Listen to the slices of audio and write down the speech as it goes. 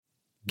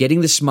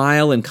Getting the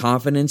smile and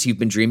confidence you've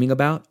been dreaming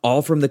about,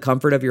 all from the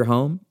comfort of your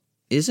home,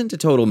 isn't a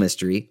total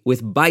mystery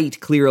with Byte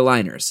clear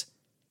aligners.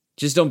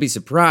 Just don't be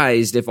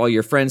surprised if all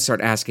your friends start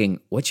asking,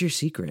 "What's your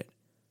secret?"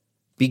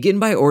 Begin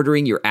by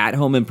ordering your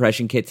at-home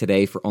impression kit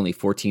today for only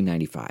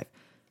 $14.95.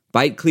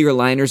 Byte clear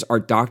aligners are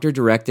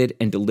doctor-directed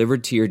and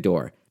delivered to your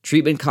door.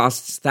 Treatment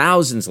costs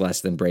thousands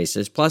less than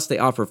braces, plus they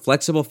offer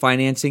flexible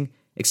financing,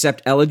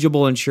 accept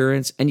eligible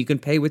insurance, and you can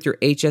pay with your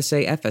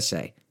HSA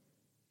FSA.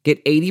 Get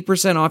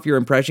 80% off your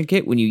impression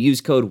kit when you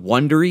use code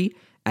WONDERY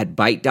at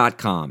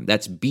Byte.com.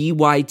 That's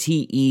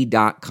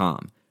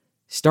BYTE.com.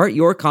 Start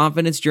your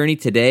confidence journey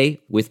today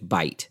with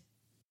Byte.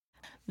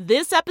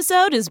 This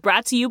episode is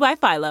brought to you by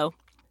Philo.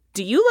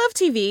 Do you love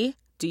TV?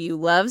 Do you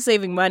love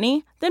saving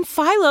money? Then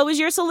Philo is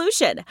your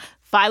solution.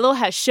 Philo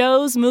has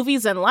shows,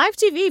 movies, and live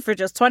TV for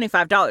just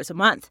 $25 a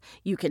month.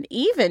 You can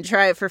even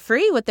try it for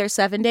free with their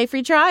 7-day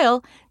free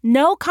trial.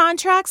 No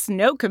contracts,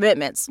 no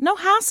commitments, no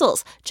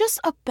hassles. Just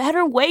a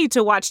better way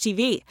to watch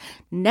TV.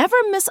 Never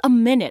miss a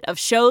minute of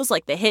shows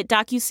like the hit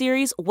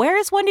docuseries Where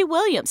is Wendy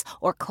Williams?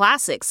 Or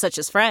classics such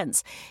as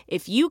Friends.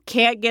 If you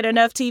can't get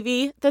enough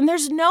TV, then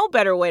there's no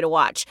better way to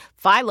watch.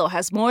 Philo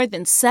has more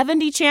than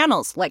 70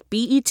 channels like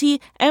BET,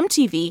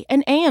 MTV,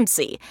 and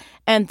AMC.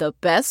 And the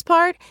best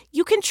part?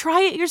 You can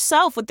try it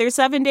yourself with their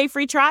 7-day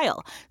free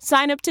trial.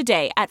 Sign up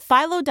today at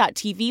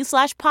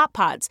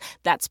philo.tv/poppods.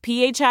 That's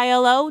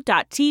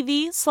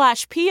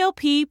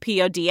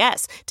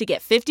philo.tv/POPPODS to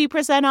get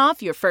 50%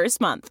 off your first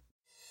month.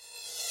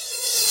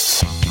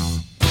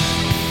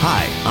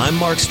 Hi, I'm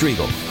Mark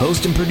Striegel,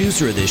 host and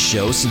producer of this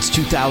show since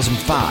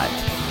 2005.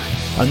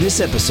 On this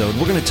episode,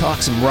 we're going to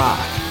talk some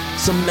rock,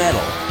 some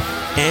metal,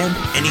 and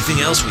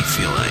anything else we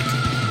feel like.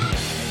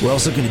 We're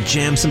also going to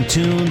jam some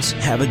tunes,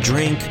 have a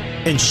drink,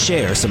 and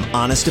share some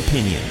honest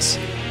opinions.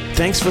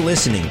 Thanks for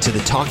listening to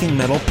the Talking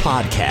Metal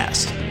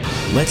Podcast.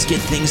 Let's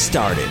get things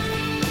started.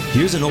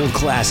 Here's an old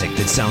classic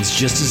that sounds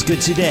just as good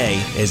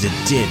today as it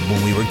did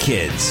when we were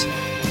kids.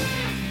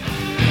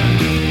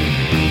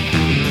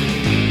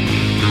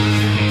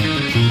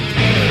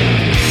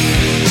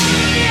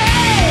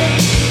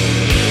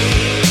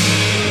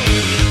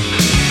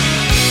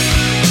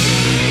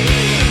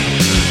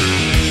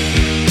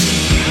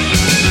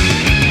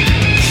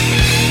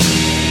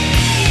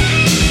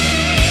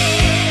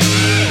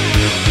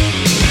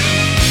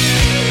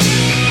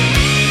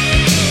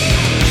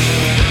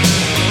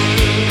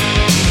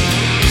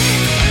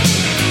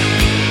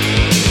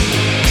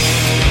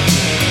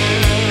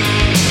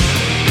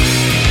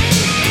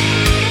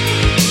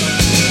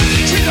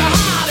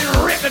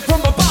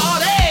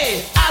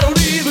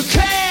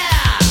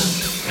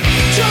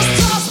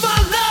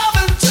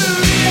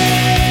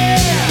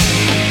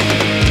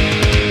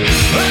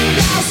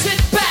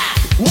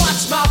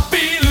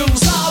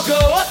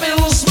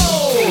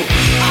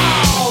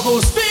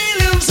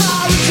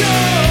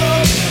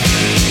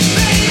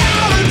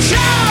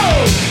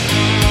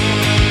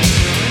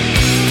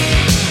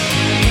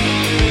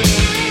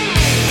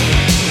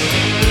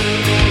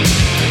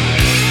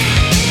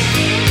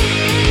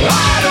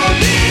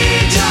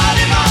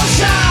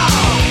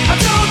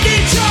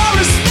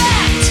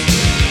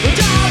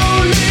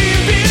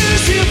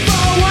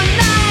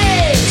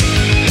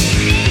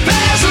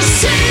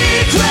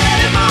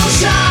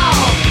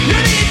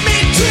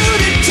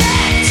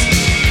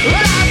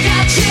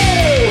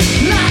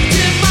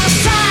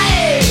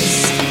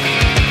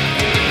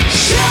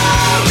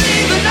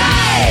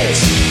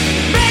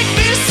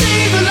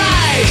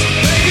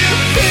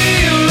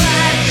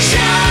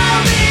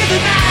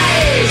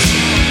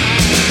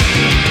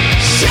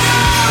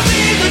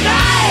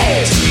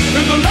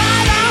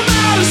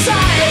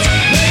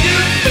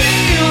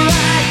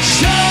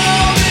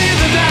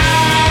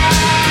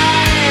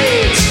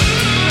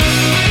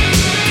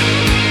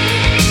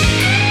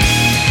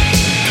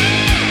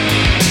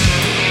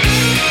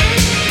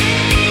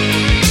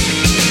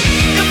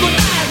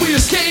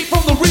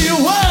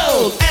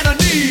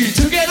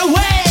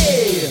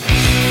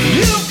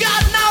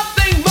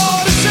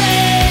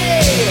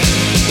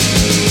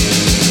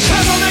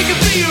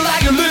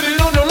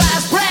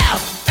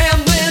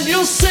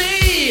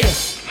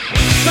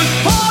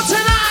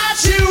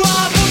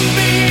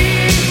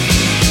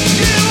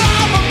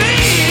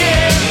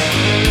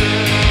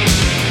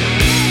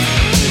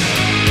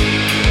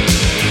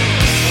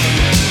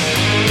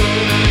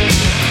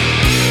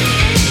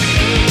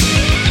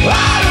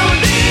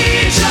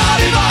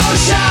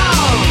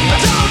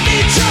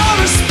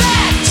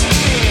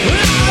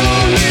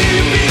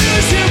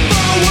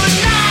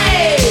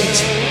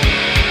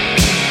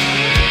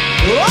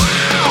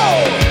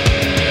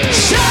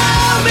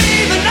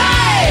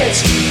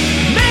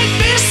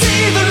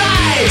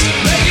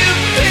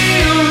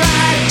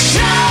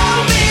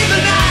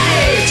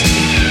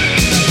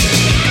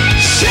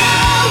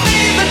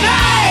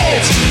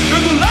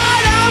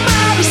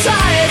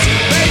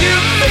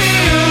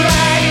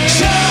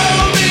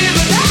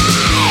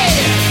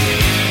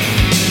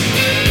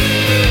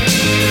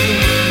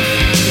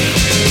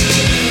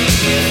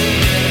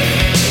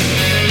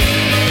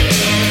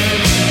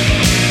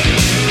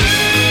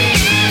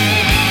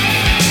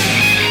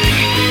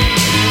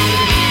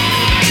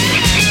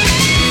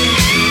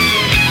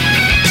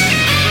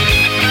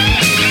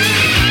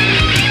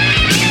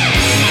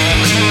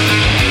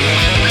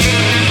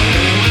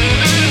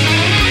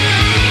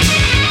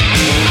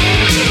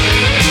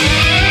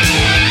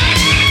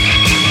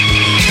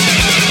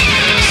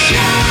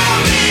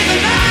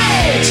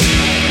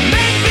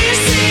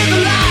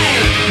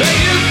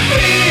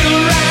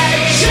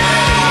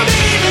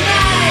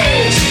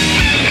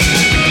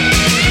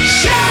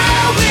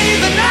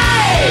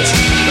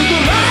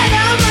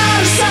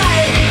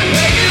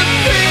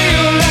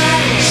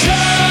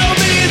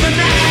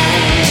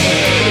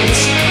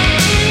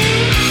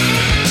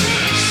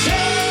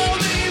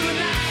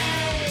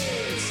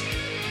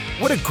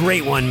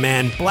 great one,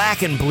 man.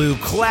 Black and Blue,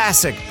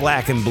 classic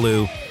Black and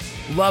Blue.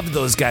 Loved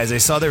those guys. I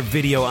saw their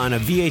video on a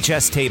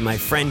VHS tape my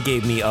friend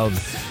gave me of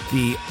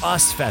the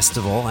US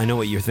Festival. I know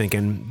what you're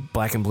thinking.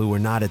 Black and Blue were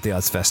not at the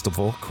US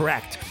Festival.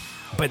 Correct.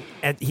 But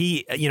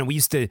we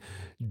used to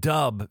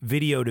dub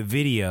video to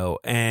video,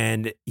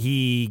 and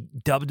he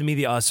dubbed me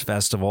the US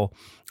Festival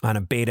on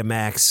a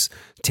Betamax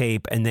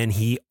tape, and then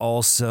he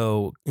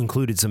also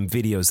included some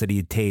videos that he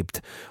had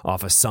taped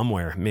off of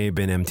somewhere. May have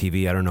been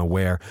MTV, I don't know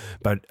where,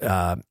 but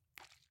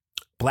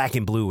Black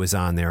and Blue was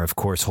on there, of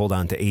course, Hold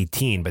On to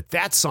 18. But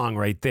that song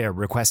right there,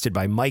 requested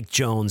by Mike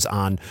Jones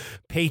on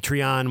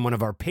Patreon, one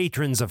of our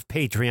patrons of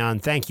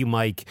Patreon, thank you,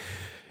 Mike,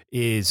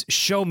 is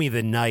Show Me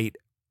the Night.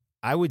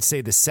 I would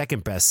say the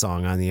second best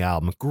song on the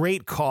album.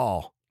 Great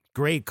call,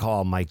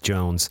 Mike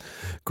Jones.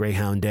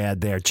 Greyhound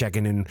Dad there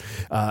checking in.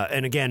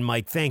 And again,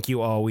 Mike, thank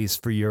you always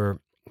for your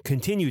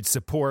continued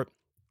support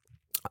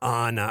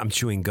on, I'm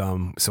chewing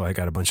gum, so I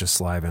got a bunch of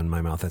saliva in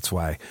my mouth. That's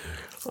why.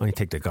 Let me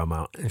take the gum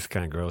out. It's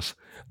kind of gross.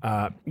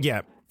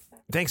 Yeah.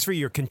 Thanks for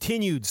your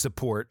continued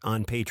support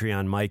on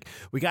Patreon, Mike.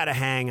 We got to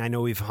hang. I know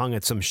we've hung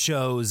at some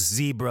shows,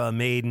 Zebra,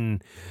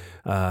 Maiden.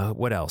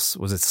 What else?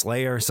 Was it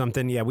Slayer or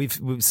something? Yeah,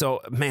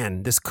 so,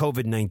 man, this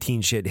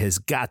COVID-19 shit has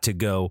got to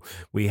go.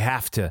 We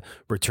have to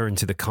return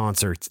to the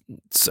concerts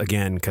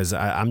again because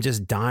I'm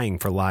just dying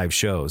for live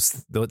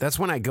shows. That's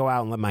when I go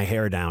out and let my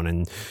hair down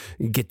and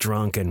get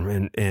drunk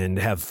and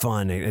have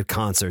fun at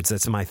concerts.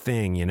 That's my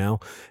thing, you know?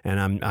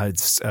 And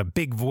it's a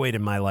big void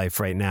in my life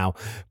right now.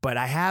 But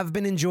I have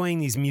been enjoying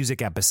these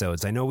music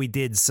episodes. I know we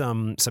did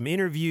some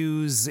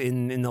interviews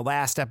in the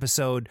last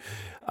episode.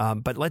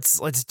 But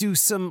let's do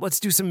some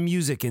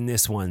music in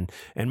this one.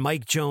 And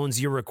Mike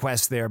Jones, your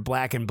request there,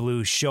 Black and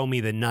Blue, Show Me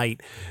the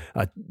Night,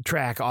 a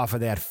track off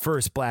of that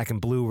first Black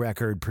and Blue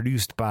record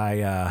produced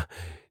by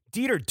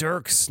Dieter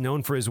Dierks,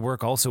 known for his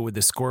work also with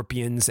the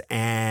Scorpions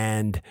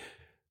and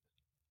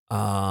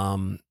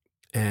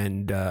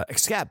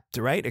Accept,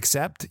 right?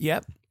 Accept,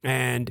 yep.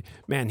 And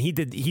man, he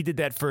did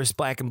that first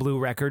Black and Blue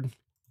record.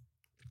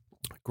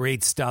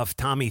 Great stuff.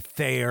 Tommy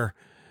Thayer,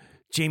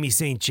 Jamie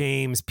St.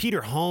 James,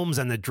 Peter Holmes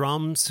on the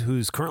drums,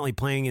 who's currently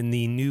playing in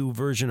the new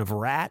version of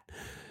Rat.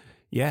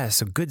 Yeah,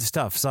 so good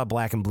stuff. Saw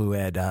Black and Blue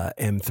at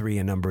M3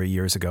 a number of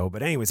years ago.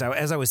 But anyways,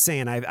 as I was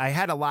saying, I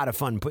had a lot of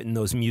fun putting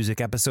those music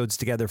episodes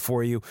together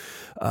for you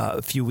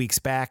a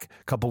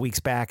couple weeks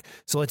back.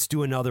 So let's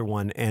do another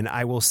one. And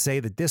I will say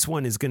that this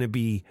one is going to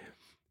be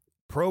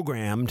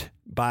programmed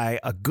by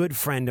a good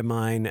friend of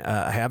mine.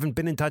 I haven't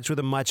been in touch with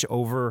him much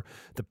over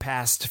the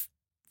past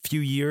few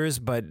years,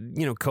 but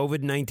you know,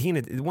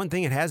 COVID-19, one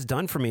thing it has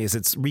done for me is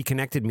it's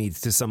reconnected me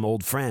to some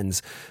old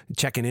friends,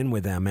 checking in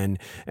with them, and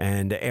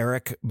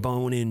Eric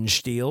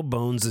Bohnenstiel,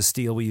 Bones of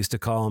Steel, we used to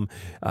call him.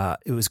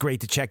 It was great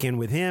to check in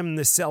with him.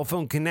 The cell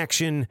phone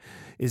connection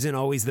isn't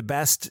always the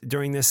best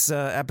during this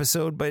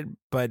episode,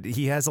 but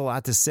he has a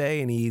lot to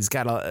say, and he's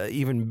got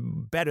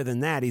even better than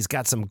that, he's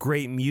got some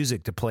great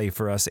music to play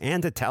for us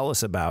and to tell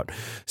us about.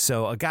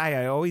 So a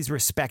guy I always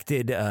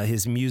respected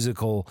his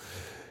musical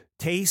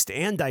taste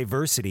and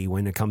diversity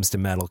when it comes to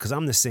metal, because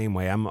I'm the same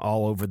way. I'm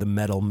all over the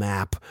metal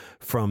map,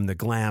 from the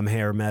glam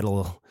hair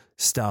metal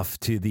stuff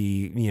to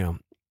the, you know,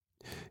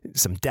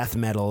 some death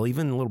metal,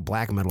 even a little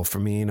black metal for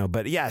me, you know.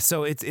 But yeah,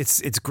 so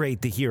it's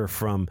great to hear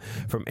from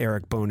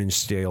Eric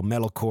Bohnenstiel.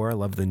 Metalcore, I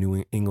love the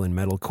New England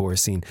metalcore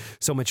scene.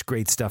 So much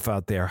great stuff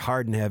out there,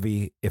 hard and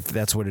heavy. If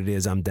that's what it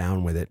is, I'm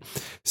down with it.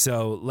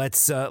 So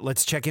let's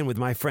check in with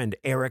my friend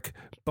Eric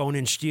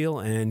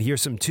Bohnenstiel and hear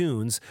some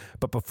tunes.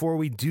 But before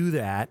we do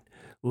that,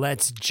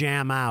 let's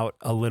jam out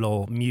a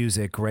little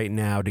music right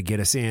now to get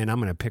us in. I'm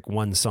going to pick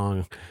one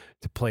song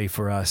to play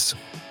for us.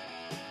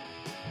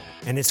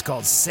 And it's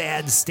called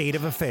Sad State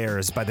of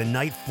Affairs by the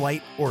Night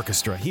Flight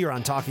Orchestra here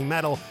on Talking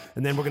Metal.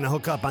 And then we're going to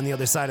hook up on the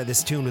other side of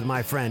this tune with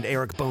my friend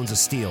Eric Bones of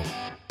Steel.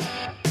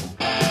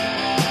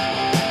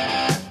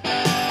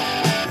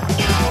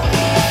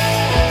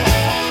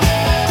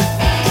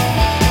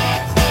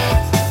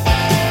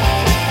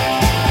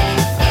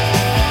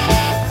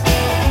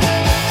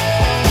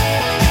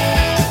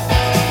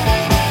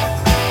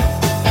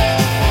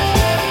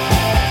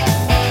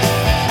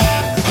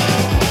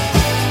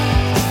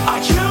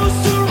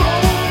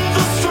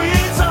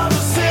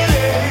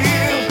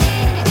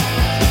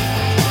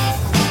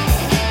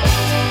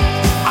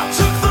 I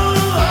took the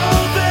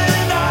love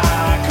and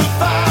I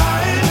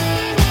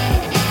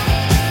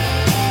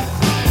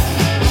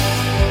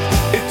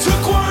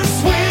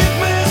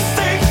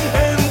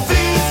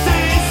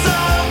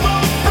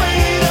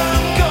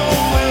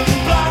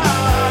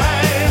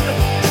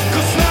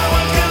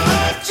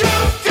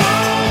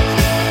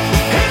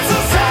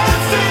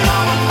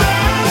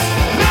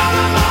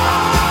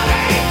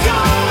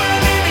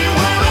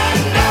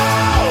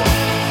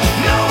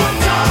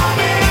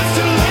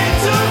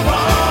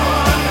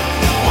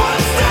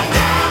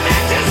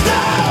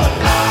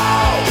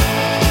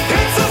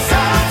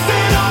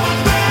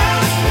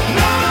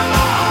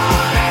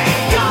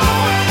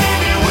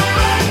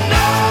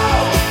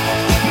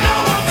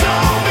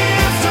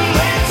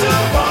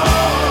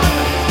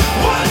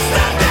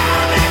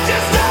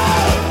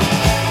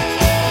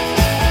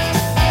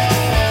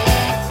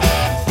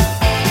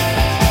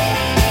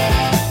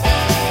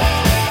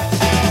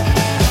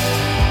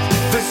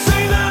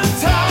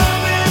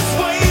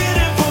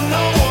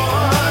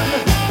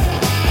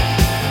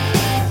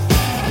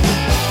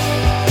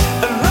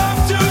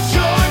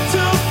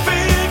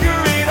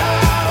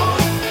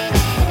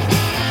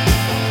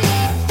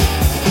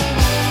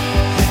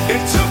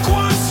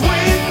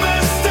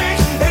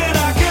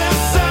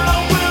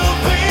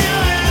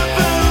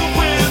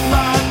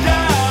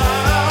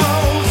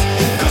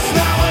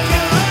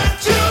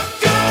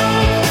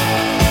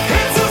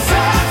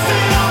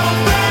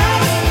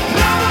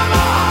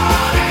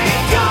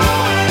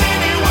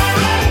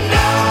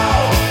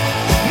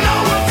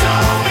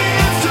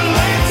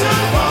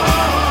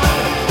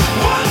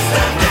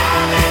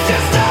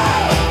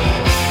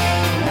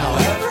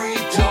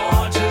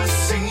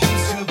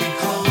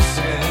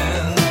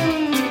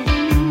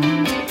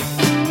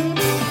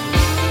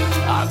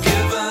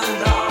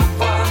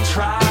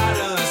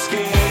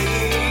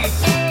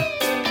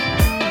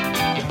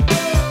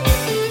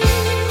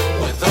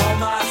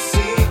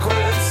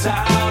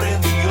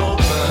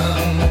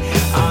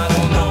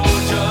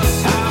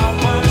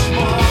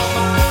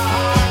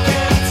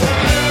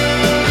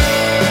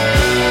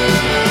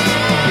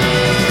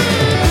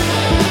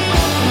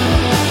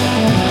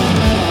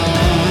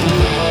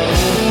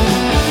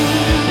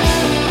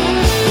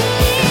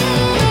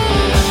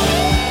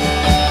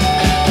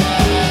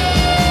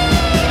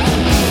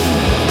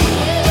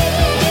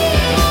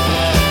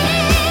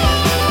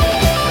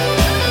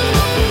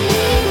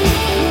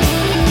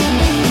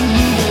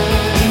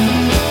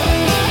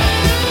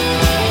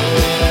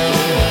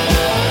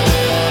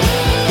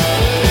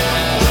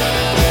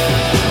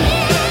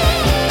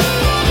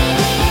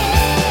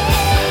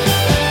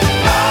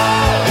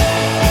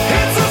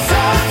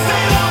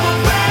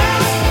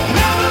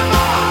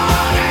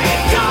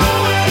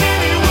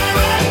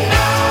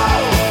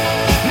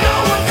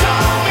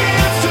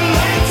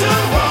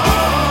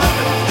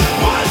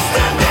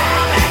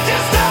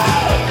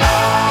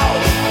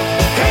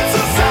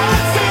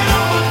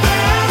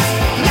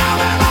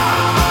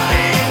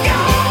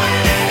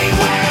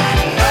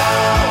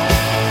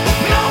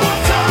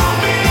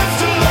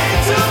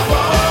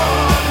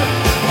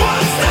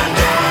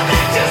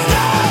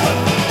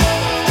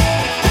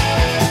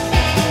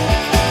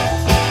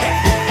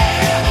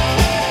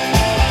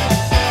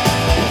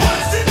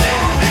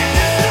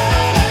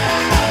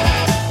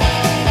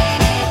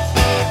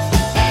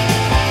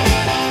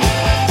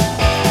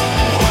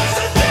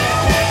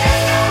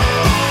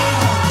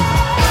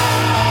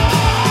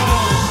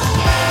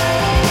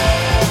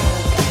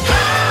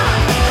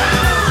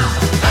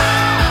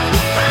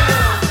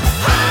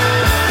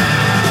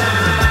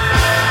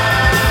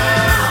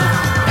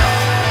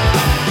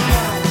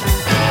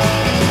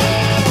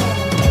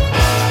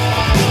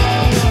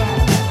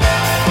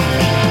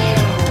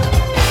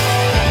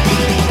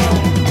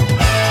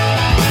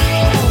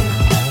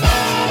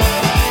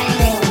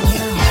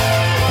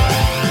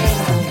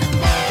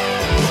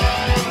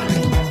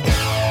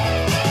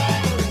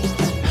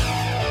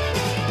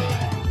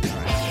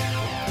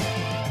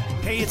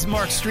it's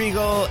Mark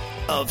Strigl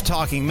of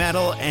Talking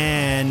Metal,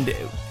 and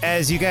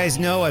as you guys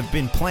know, I've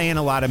been playing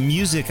a lot of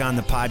music on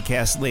the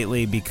podcast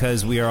lately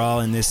because we are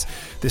all in this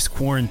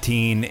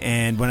quarantine.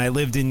 And when I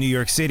lived in New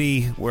York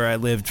City, where I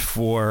lived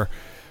for,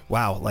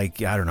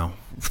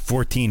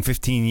 14,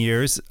 15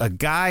 years, a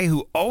guy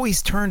who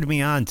always turned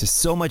me on to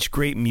so much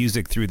great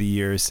music through the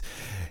years,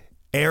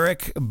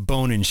 Eric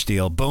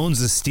Bonensteel,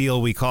 Bones of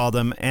Steel, we called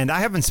him. And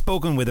I haven't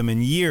spoken with him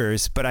in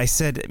years, but I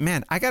said,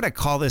 man, I got to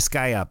call this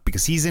guy up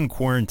because he's in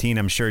quarantine,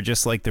 I'm sure,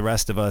 just like the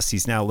rest of us.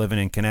 He's now living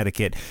in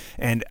Connecticut,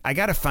 and I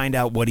got to find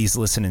out what he's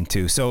listening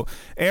to. So,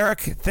 Eric,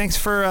 thanks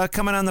for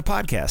coming on the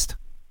podcast.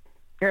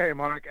 Hey,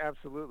 Mark,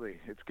 absolutely.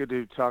 It's good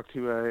to talk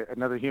to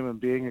another human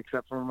being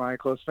except for my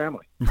close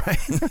family. Right.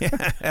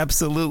 Yeah,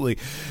 absolutely.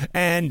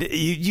 And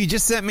you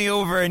just sent me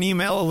over an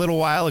email a little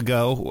while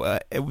ago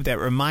that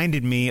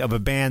reminded me of a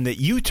band that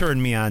you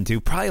turned me on to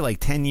probably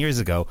like 10 years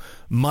ago,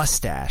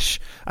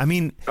 Mustache. I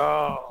mean,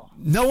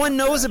 no one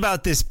knows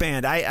about this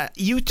band.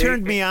 You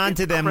turned me on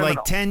to them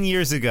like 10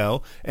 years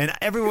ago, and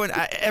everyone,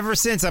 ever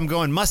since, I'm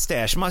going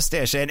Mustache.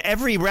 And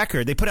every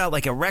record, they put out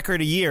like a record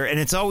a year, and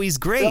it's always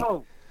great.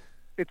 Oh.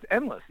 It's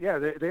endless. Yeah,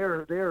 they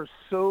are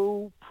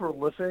so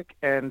prolific,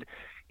 and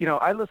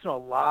I listen to a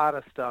lot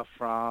of stuff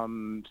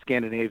from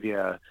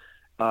Scandinavia,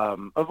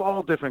 of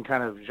all different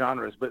kind of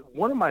genres. But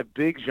one of my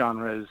big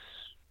genres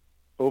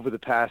over the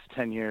past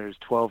 10 years,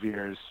 12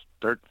 years,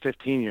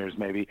 15 years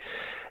maybe,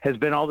 has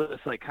been all this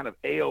like kind of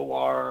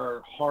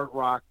AOR hard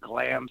rock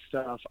glam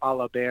stuff, a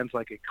la bands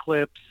like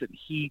Eclipse and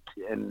Heat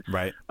and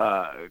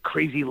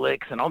Crazy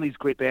Licks and all these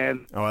great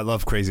bands. Oh, I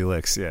love Crazy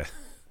Licks. Yeah,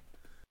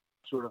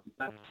 sort of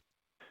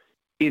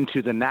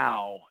into the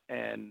now,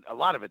 and a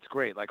lot of it's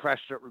great. Like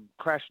Crash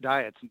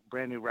Diet's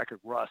brand new record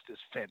Rust is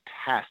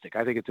fantastic.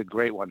 I think it's a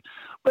great one.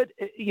 But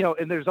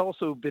and there's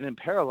also been in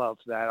parallel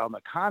to that on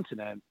the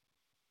continent,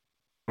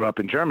 up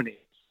in Germany,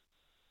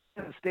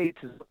 in the States,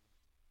 has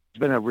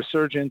been a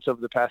resurgence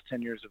over the past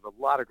 10 years of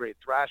a lot of great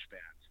thrash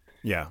bands.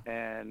 Yeah,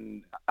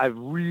 and I've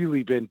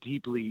really been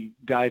deeply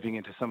diving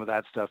into some of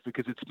that stuff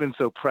because it's been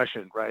so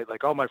prescient, right?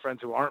 Like all my friends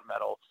who aren't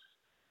metal,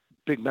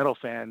 big metal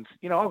fans,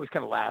 always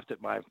kind of laughed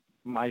at my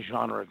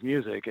genre of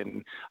music,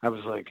 and I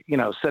was like,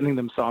 sending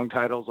them song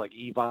titles like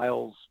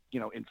Evil's,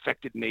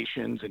 Infected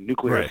Nations and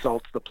Nuclear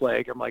Assault's The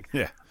Plague. I'm like,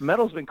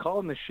 metal's been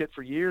calling this shit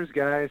for years,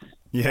 guys.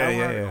 Now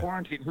we're in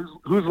quarantine.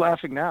 Who's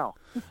laughing now?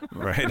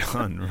 Right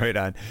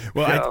on.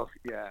 Well,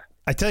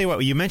 I tell you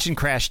what, you mentioned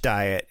Crash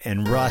Diet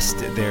and Rust,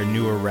 their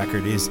newer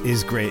record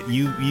is great.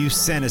 You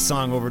sent a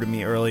song over to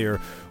me earlier,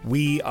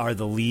 We Are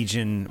the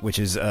Legion, which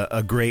is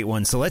a great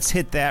one. So let's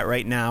hit that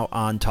right now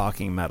on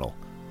Talking Metal.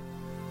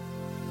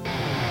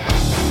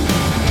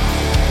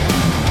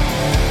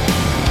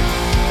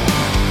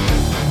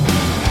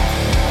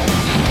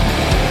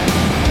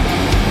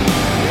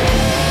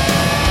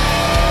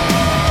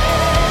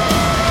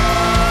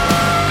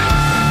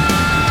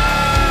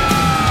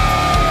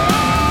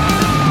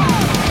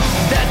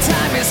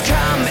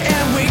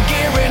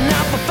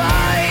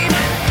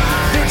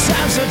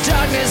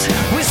 Darkness,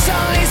 we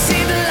suddenly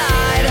see the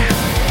light.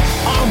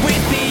 Armed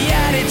with the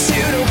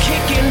attitude of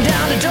kicking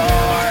down the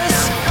doors.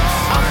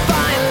 A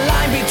fine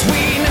line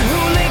between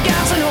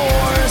hooligans and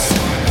whores.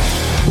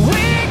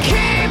 We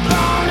keep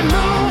on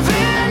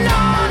moving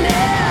on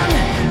and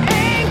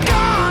ain't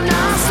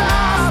gonna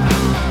stop.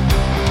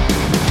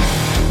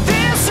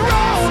 This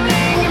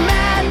rolling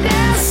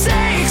madness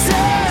takes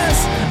us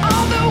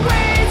all the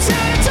way to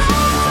the top.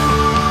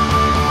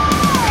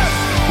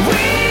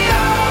 We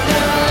are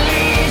the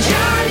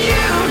Legion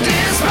you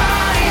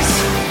despise.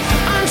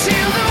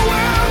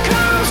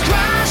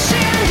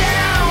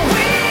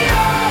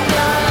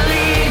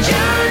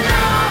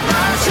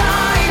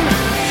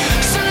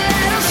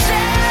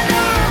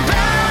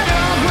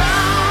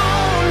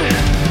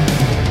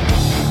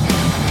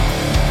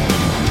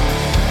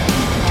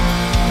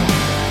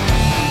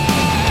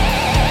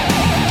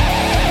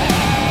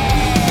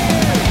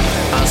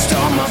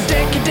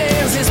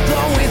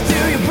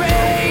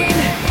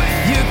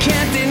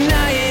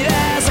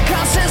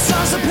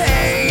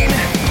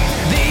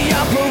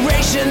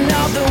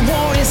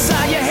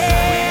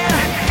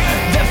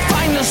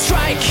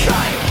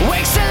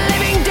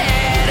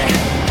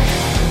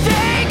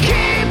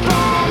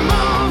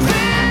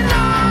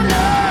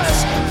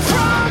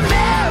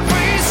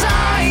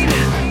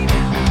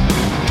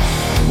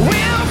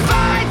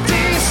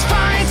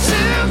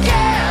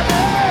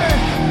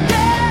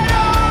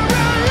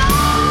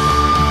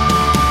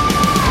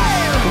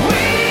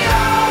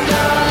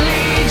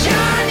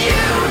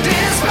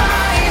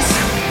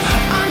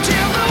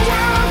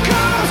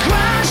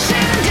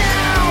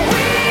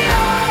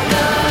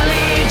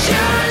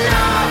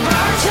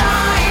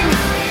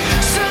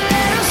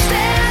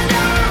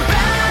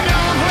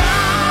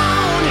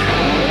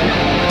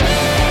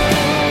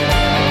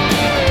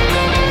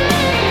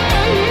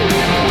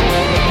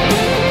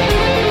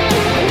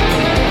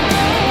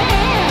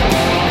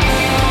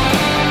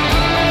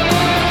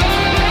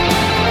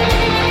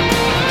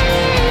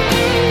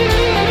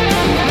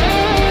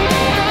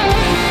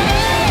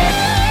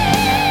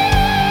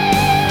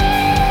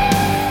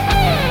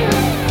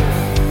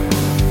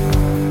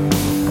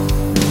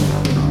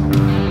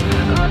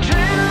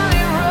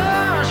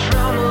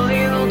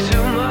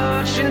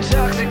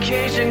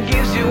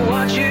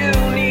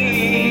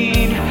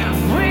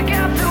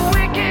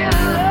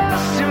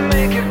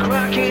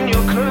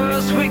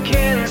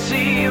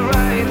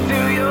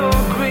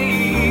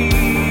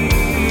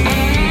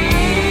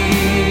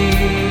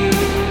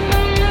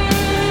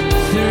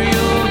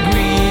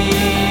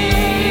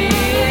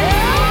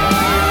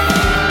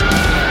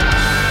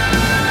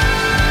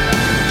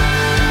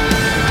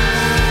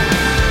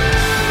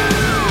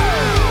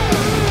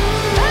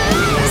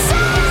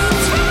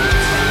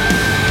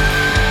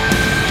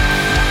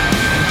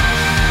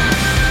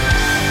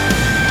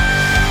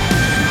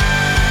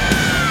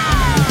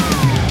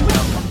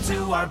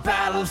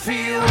 field.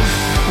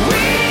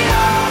 We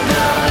are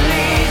the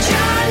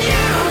legion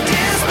you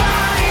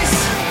despise,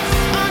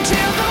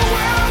 until the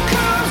world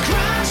comes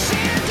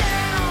crashing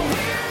down.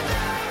 We're the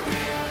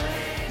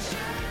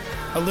religion.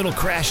 A little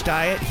Crash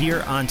Diet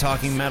here on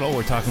Talking Metal.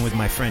 We're talking with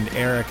my friend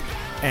Eric.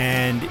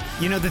 And,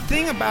 you know, the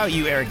thing about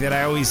you, Eric, that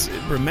I always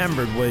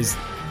remembered was,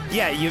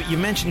 yeah, you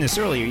mentioned this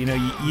earlier, you know,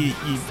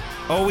 you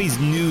always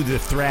knew the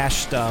thrash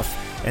stuff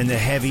and the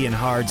heavy and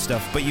hard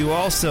stuff, but you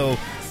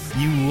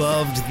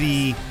loved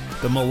the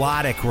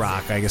melodic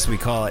rock, I guess we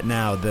call it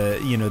now,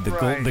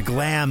 the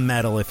glam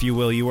metal, if you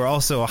will. You were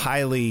also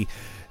highly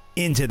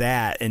into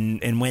that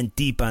and went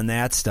deep on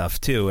that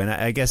stuff too. And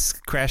I guess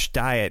Crash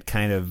Diet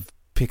kind of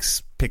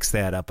picks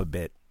that up a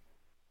bit.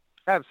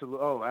 Absolutely.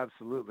 Oh,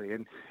 absolutely.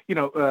 And, you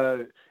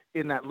know,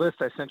 in that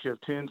list I sent you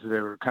of tunes,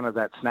 there were kind of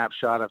that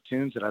snapshot of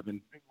tunes that I've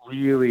been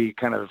really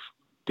kind of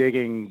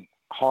digging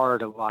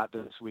hard a lot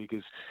this week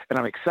and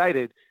I'm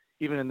excited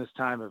even in this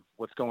time of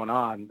what's going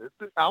on.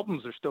 The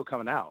albums are still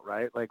coming out,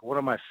 right? Like one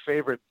of my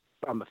favorite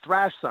on the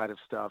thrash side of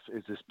stuff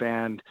is this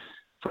band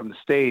from the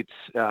States.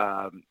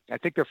 I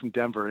think they're from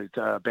Denver. It's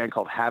a band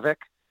called Havoc.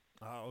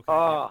 Oh, okay.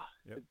 Oh,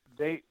 yep.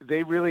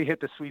 They really hit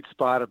the sweet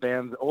spot of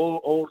bands,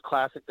 old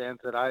classic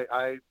bands that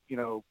I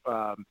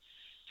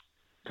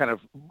kind of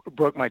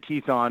broke my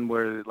teeth on,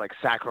 where like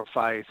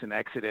Sacrifice and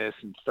Exodus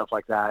and stuff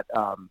like that.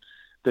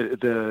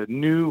 The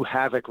new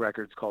Havoc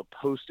record's called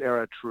Post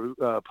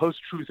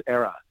Truth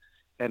Era,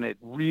 and it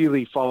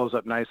really follows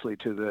up nicely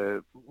to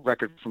the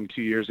record from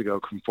 2 years ago,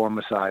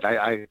 Conformicide.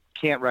 I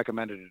can't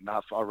recommend it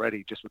enough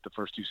already, just with the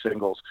first two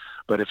singles.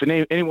 But if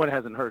anyone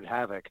hasn't heard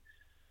Havoc,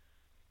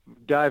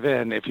 dive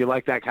in if you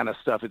like that kind of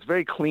stuff. It's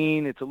very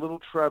clean. It's a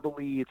little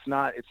trebly. It's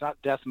not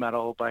death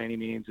metal by any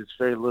means. It's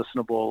very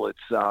listenable. It's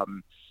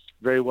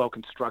very well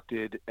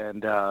constructed,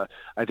 and I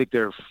think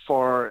they're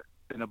far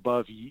and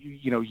above,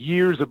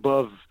 years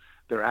above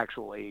their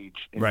actual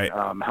age, and right.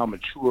 How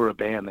mature a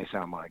band they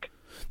sound like.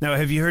 Now,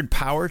 have you heard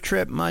Power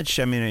Trip much?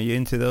 I mean, are you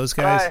into those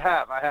guys? I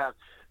have.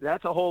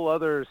 That's a whole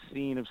other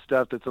scene of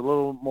stuff that's a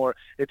little more.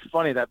 It's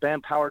funny, that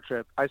band Power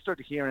Trip. I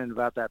started hearing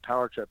about that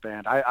Power Trip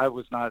band. I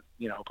was not,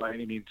 by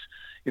any means,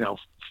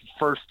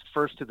 first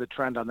to the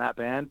trend on that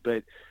band,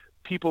 but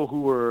people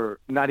who were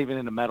not even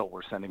into metal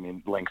were sending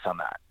me links on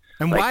that.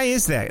 And why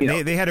is that?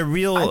 They had a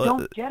real. I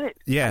don't get it.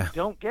 Yeah, I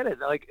don't get it.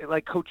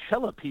 Like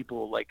Coachella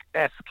people,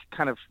 esque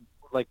kind of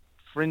like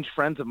fringe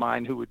friends of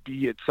mine who would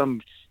be at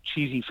some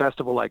cheesy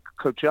festival like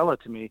Coachella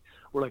to me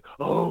were like,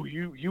 "Oh,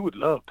 you would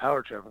love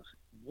Power Trip."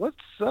 What's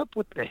up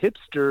with the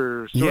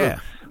hipster sort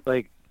of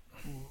like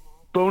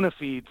bona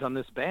fides on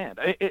this band?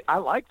 I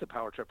like the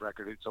Power Trip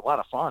record. It's a lot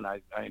of fun.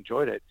 I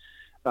enjoyed it.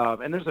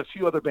 And there's a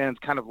few other bands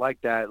kind of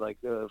like that, like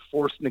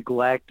Forced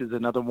Neglect is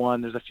another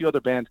one. There's a few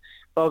other bands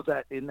of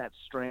that in that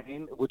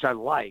strain, which I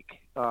like.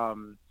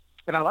 And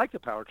I like the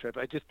Power Trip.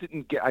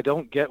 I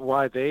don't get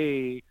why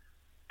they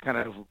kind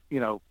of,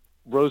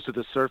 rose to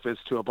the surface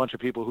to a bunch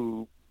of people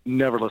who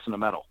never listen to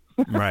metal.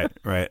 Right.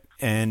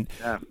 And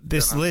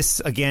this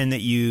list again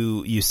that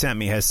you sent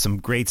me has some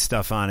great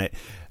stuff on it.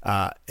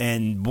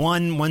 And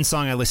one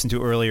song I listened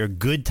to earlier,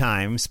 "Good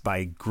Times"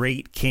 by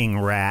Great King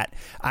Rat.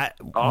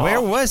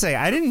 Where was I?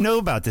 I didn't know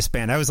about this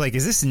band. I was like,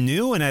 is this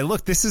new? And I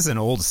looked, this is an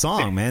old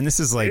song, man. This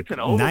is like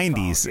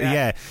 90s.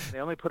 Yeah. They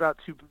only put out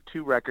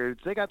two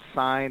records. They got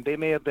signed. They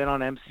may have been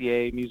on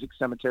MCA, Music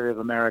Cemetery of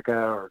America,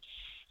 or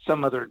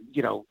some other,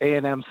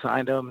 A&M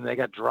signed them and they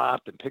got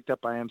dropped and picked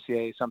up by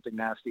MCA, something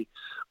nasty.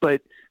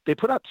 But they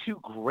put out two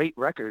great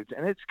records,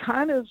 and it's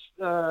kind of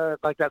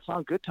like that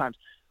song, "Good Times."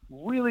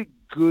 Really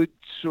good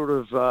sort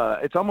of,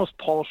 it's almost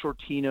Paul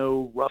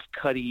Shortino, rough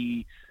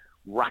cutty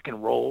rock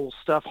and roll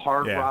stuff,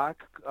 hard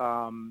rock.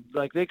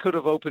 Like they could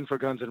have opened for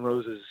Guns N'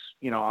 Roses,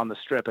 on the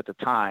Strip at the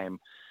time,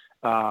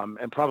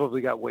 and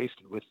probably got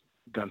wasted with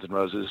Guns N'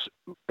 Roses.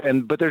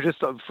 But they're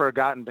just a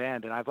forgotten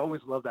band, and I've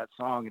always loved that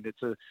song, and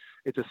it's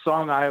a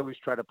song I always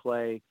try to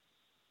play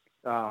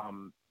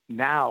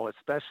now,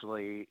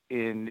 especially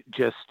in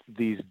just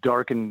these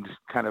darkened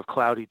kind of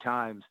cloudy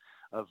times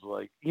of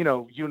like,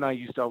 you and I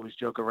used to always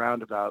joke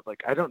around about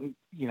like, I don't,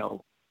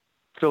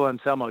 Phil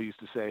Anselmo used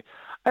to say,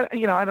 I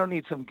don't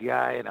need some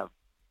guy in a,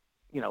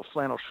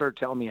 flannel shirt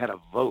telling me how to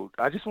vote.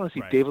 I just want to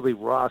see David Lee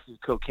Roth's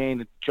cocaine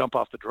and jump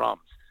off the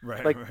drums.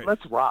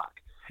 Let's rock.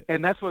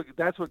 And that's what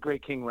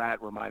Great King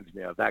Rat reminds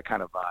me of, that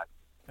kind of vibe.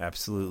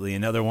 Absolutely.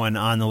 Another one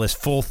on the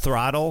list, "Full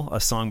Throttle," a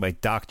song by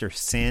Dr.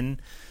 Sin.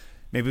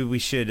 Maybe we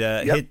should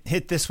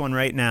hit this one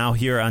right now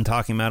here on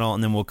Talking Metal,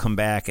 and then we'll come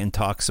back and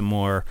talk some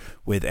more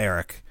with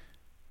Eric.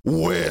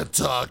 We're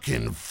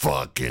talking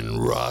fucking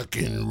rock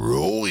and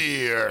roll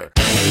here.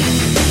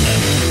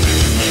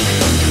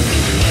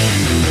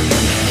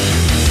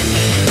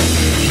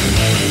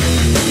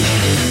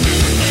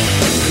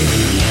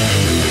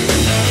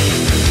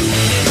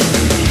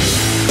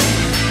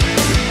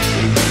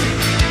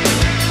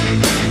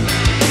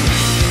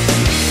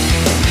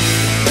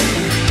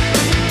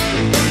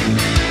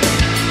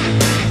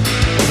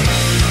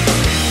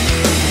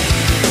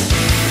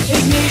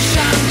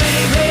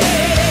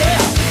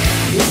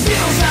 It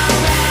feels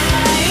alright.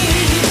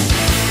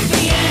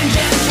 The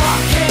engine's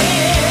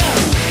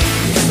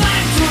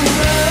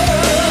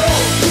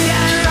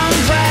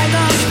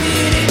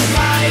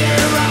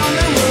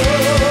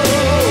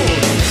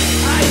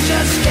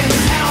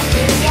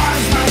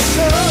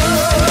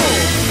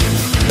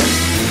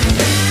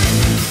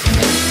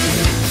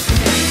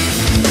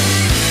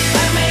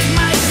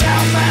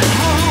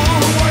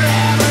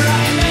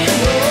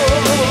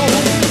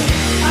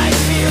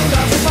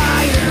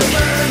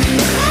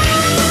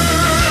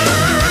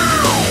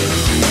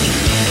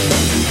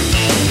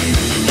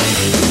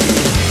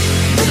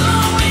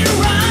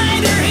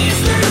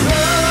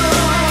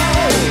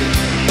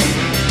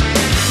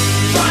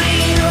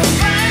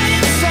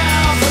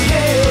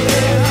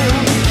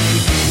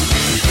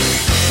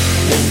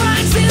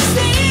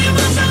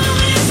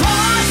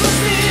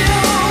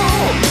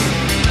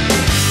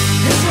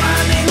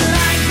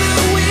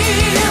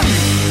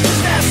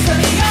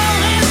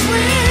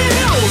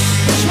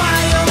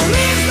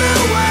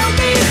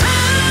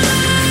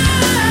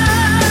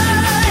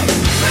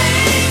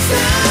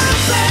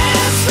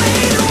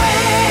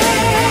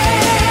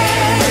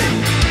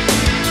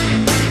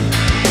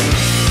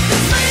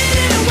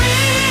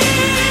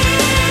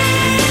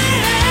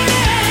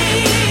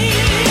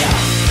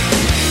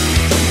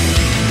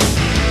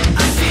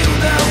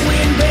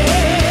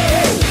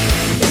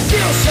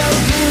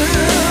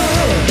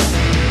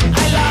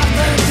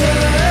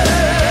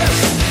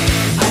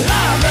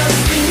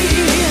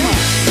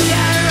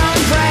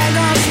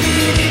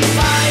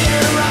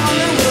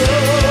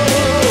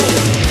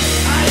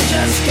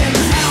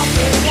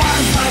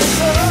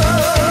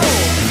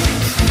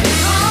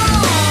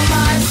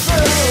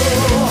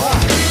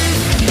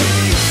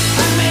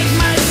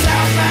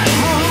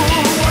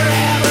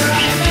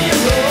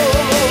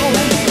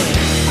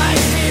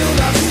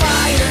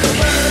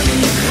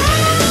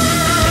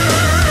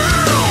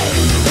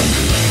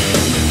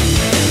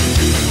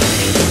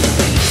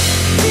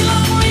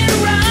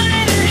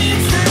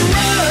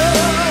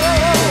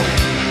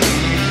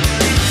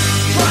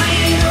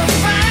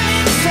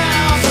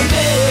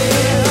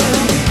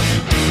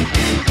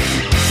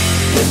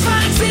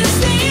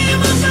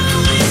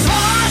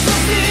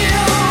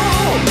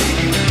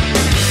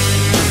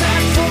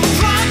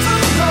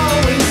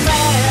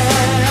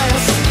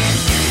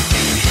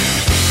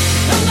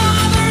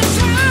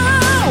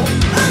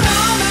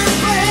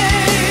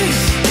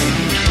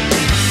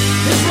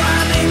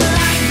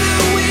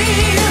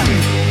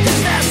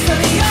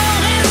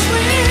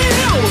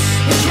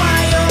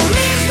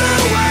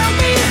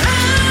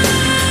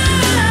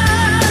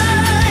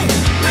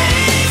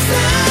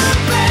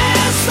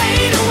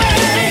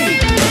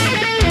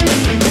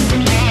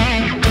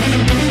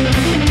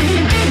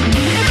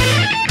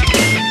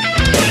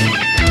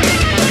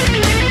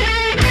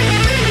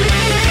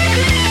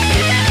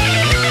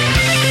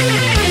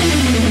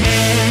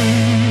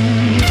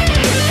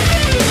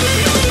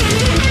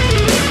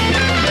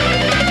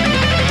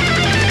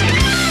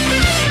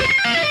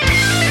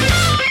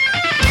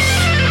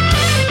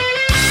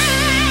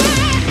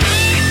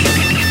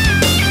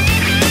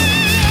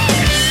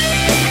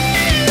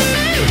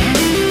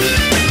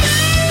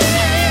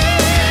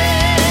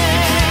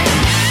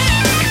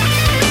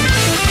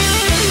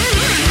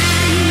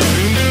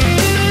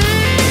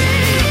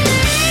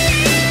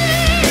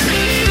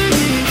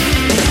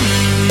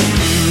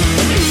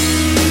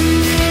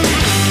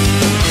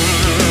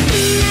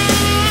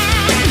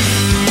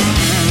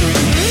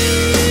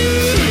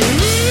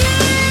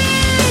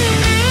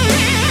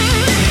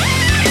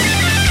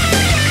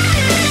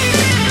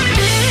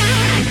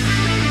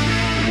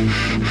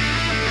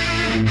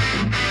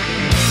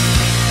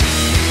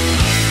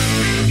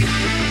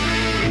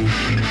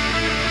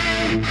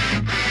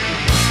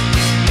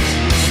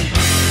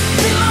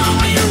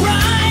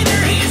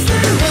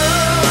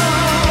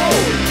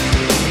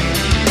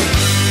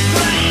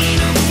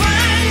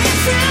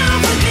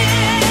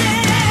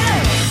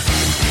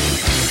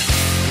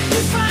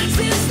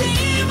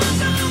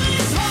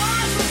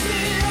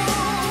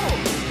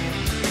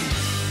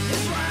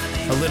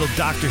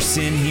Dr.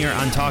 Sin here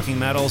on Talking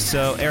Metal.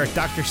 So, Eric,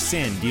 Dr.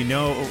 Sin, do you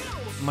know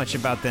much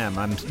about them?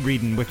 I'm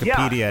reading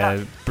Wikipedia.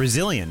 Yeah.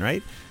 Brazilian,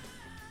 right?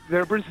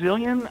 They're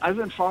Brazilian. I've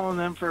been following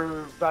them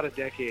for about a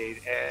decade,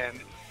 and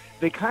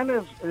they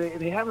they're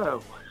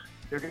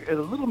a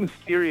little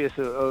mysterious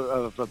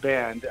of a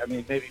band. I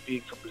mean, maybe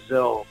being from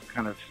Brazil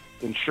kind of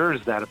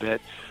ensures that a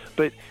bit,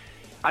 but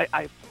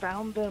I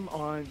found them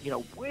on,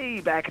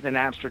 way back in the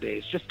Napster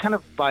days, just kind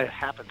of by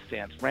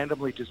happenstance,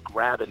 randomly just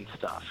grabbing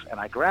stuff.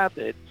 And I grabbed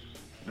it,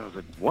 and I was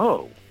like,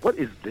 whoa, what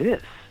is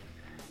this?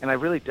 And I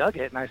really dug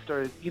it, and I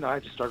started, I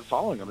just started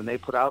following them. And they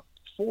put out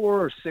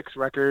 4 or 6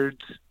 records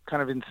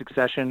kind of in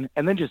succession,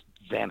 and then just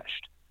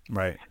vanished.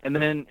 Right. And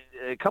then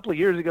a couple of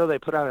years ago, they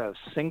put out a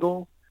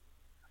single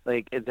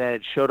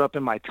that showed up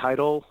in my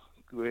Tidal.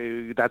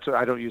 That's what,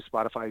 I don't use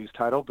Spotify, I use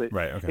Tidal, but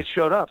right, okay. It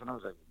showed up, and I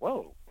was like,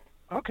 whoa.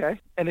 Okay.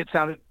 And it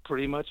sounded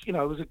pretty much, it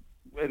was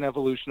an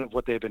evolution of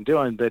what they've been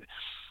doing, but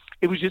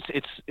it was just,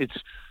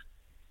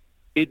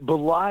 it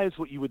belies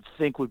what you would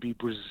think would be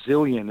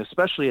Brazilian,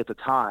 especially at the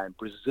time,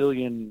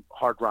 Brazilian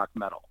hard rock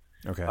metal.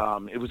 Okay.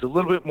 It was a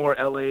little bit more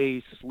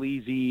LA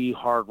sleazy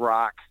hard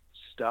rock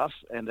stuff.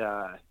 And,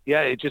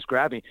 it just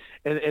grabbed me.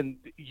 And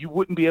you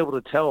wouldn't be able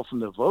to tell from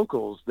the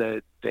vocals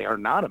that they are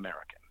not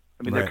American.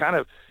 I mean, right. They're kind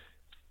of,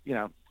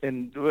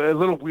 and a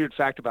little weird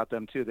fact about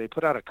them too. They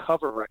put out a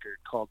cover record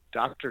called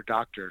Dr.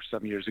 Doctor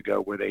some years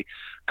ago where they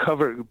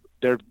cover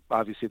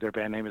obviously their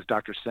band name is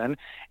Dr. Sin,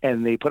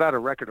 and they put out a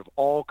record of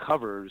all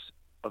covers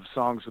of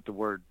songs with the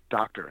word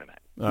doctor in it.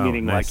 Oh,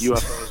 meaning nice. like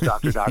UFOs,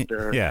 Dr.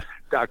 Doctor, yeah.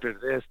 Dr.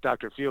 This,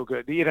 Dr.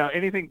 Feelgood,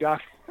 anything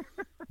doctor.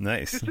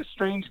 Nice. It's just a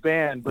strange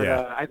band, but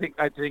yeah. I think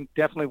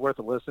definitely worth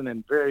a listen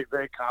and very,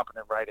 very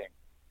competent writing.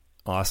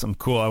 Awesome.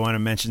 Cool. I want to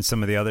mention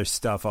some of the other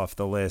stuff off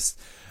the list.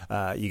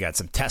 You got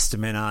some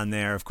Testament on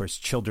there. Of course,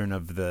 Children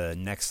of the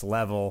Next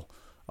Level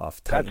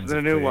off Titans That's the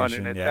of new Creation. one,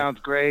 and it sounds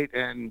great.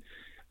 And,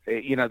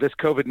 this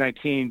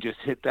COVID-19 just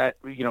hit that,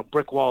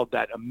 brick-walled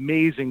that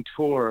amazing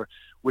tour,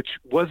 which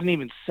wasn't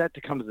even set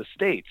to come to the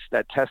States,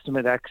 that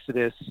Testament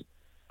Exodus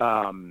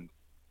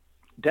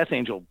Death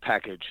Angel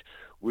package,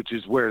 which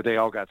is where they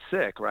all got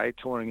sick, right?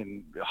 Touring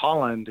in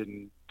Holland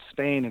and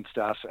Spain and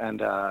stuff.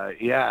 And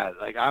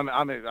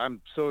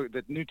I'm so,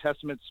 the New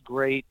Testament's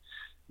great.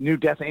 New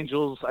Death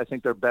Angels, I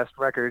think their best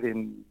record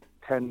in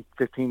 10,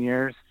 15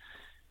 years.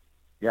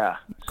 Yeah.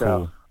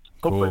 So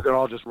hopefully they're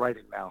all just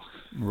writing now.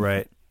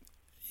 Right.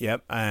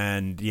 Yep.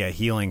 And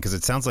Healing, because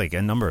it sounds like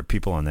a number of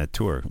people on that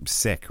tour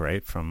sick,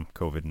 right, from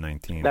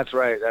COVID-19. That's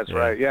right.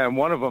 Right. Yeah. And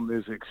one of them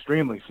is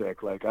extremely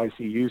sick, like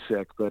ICU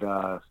sick. But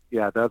the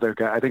other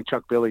guy, I think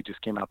Chuck Billy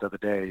just came out the other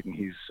day, and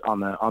he's on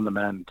the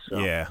mend. So.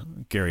 Yeah.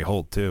 Gary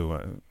Holt too.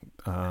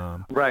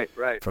 Right.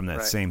 From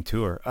that same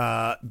tour.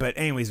 But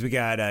anyways, we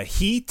got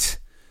Heat,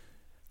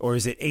 or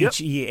is it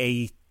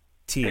Heat?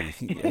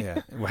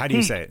 Yeah. How do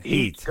you say it?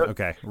 Heat.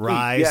 Okay.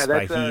 Rise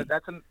by Heat.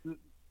 That's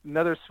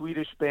another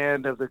Swedish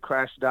band of the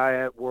Crash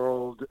Diet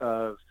world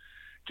of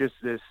just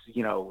this,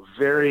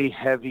 very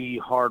heavy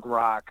hard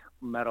rock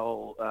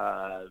metal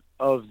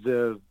of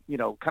the,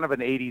 kind of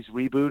an 80s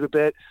reboot a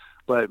bit,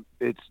 but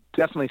it's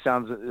definitely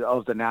sounds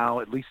of the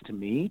now, at least to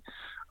me.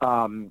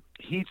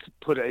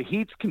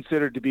 Heat's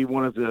considered to be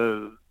one of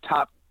the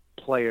top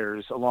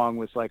players, along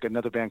with like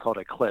another band called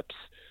Eclipse.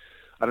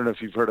 I don't know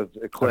if you've heard of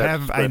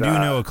Eclipse. I do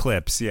know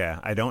Eclipse. Yeah,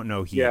 I don't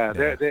know Heat. Yeah,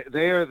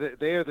 they are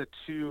the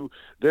two.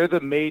 They're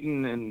the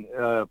maiden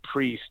and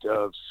priest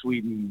of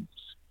Sweden,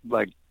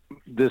 like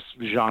this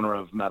genre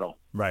of metal.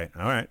 Right.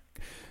 All right.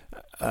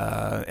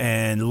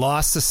 And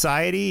Lost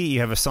Society,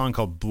 you have a song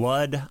called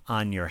 "Blood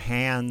on Your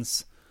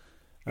Hands"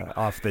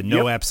 off the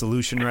No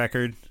Absolution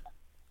record,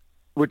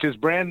 which is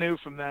brand new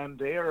from them.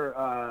 They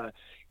are.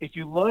 If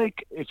you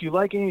like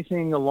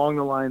anything along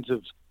the lines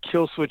of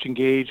Killswitch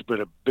Engage, but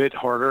a bit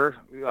harder,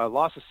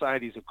 Lost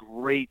Society is a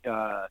great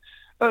part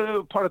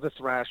of the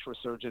thrash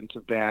resurgence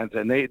of bands,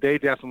 and they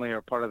definitely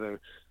are part of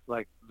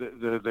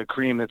the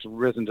cream that's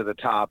risen to the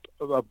top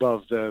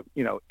above the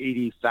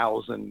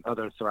 80,000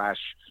 other thrash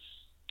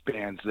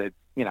bands that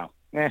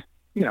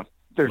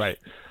there's right.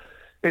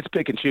 It's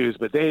pick and choose,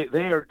 but they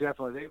are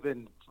definitely, they've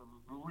been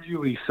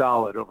really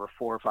solid over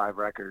 4 or 5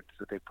 records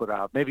that they put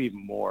out, maybe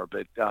even more.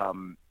 But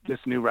this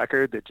new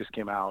record that just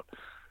came out,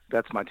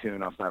 that's my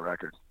tune off that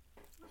record.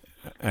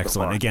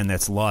 Excellent. Again,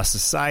 that's Lost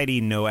Society.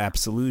 No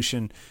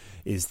Absolution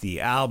is the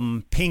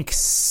album. Pink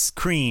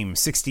Cream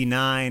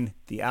 69,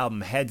 the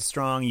album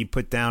Headstrong, you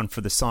put down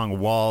for the song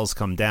Walls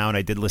Come Down.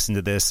 I did listen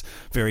to this.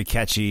 Very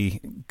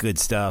catchy, good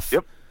stuff.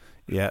 Yep.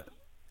 Yeah.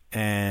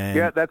 And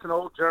yeah, that's an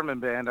old German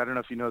band. I don't know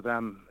if you know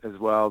them as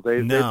well.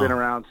 They've been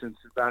around since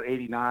about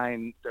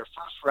 89. Their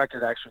first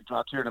record actually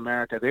dropped here in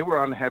America. They were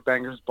on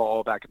Headbangers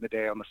Ball back in the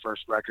day on the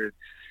first record.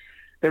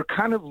 They're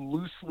kind of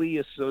loosely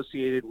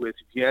associated with,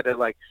 if you had to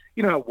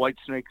White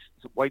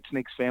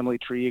Snake's family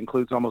tree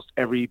includes almost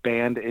every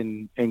band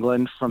in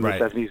England from the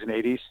 70s and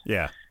 80s.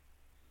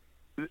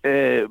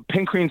 Yeah.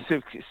 Pink Cream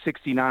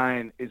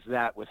 69 is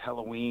that with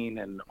Halloween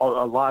and a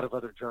lot of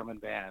other German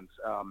bands.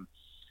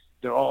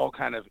 they're all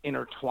kind of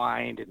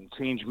intertwined and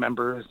change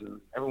members,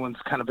 and everyone's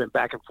kind of been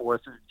back and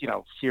forth,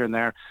 here and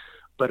there.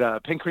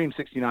 But Pink Cream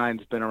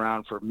 69's been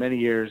around for many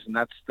years, and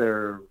that's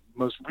their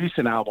most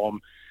recent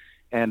album.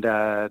 And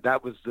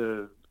that was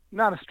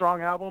not a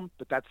strong album,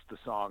 but that's the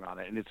song on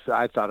it. And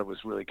I thought it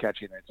was really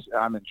catchy, and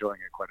I'm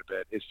enjoying it quite a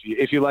bit.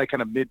 If you like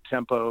kind of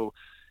mid-tempo,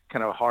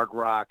 kind of hard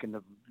rock in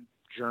the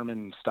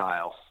German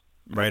style.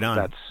 Right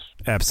on.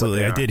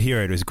 Absolutely. I did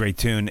hear it. It was a great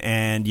tune.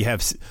 And you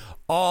have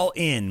All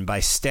In by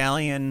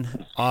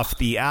Stallion off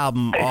the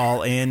album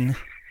All In.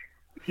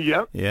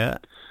 Yep. Yeah.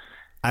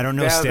 I don't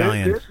know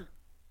Stallion.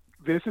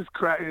 This is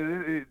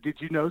did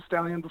you know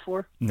Stallion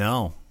before?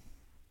 No.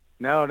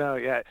 No,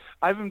 yeah.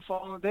 I've been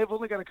following. They've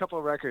only got a couple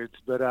of records,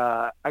 but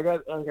I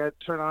got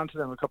turned on to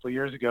them a couple of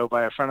years ago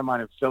by a friend of mine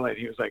in Philly.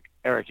 He was like,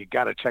 "Eric, you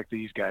got to check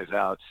these guys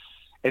out."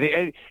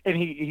 And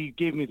he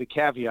gave me the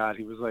caveat.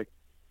 He was like,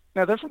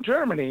 "Now they're from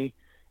Germany,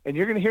 and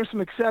you're going to hear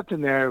some Accept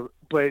in there,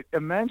 but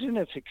imagine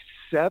if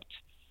Accept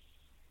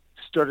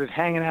started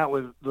hanging out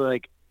with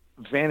like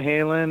Van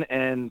Halen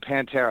and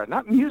Pantera,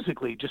 not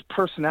musically, just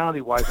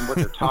personality-wise and what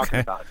they're talking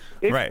about.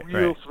 It's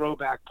real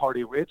throwback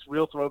party. It's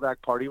real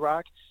throwback party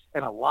rock,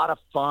 and a lot of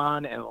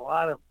fun and a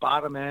lot of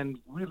bottom end,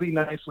 really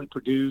nicely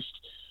produced,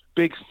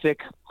 big,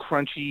 thick,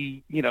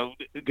 crunchy,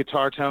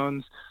 guitar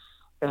tones,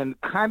 and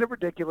kind of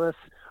ridiculous.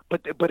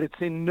 But it's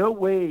in no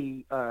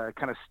way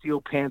kind of Steel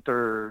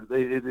Panther.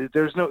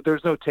 There's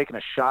no taking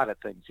a shot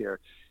at things here.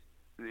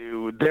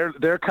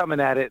 They're coming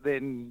at it,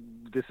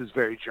 and this is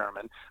very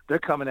German. They're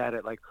coming at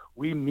it like,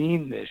 we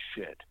mean this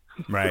shit.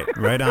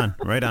 Right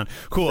on.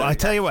 Cool. I'll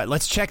tell you what,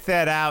 let's check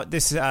that out.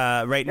 This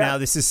now,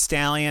 this is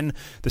Stallion.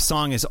 The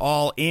song is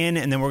All In,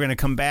 and then we're going to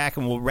come back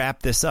and we'll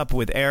wrap this up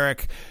with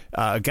Eric,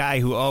 a guy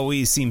who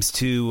always seems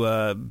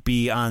to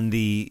be on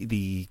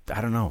the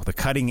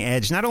cutting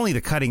edge. Not only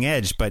the cutting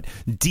edge, but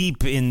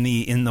deep in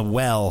the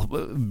well,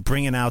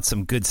 bringing out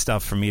some good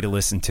stuff for me to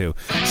listen to.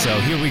 So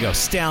here we go.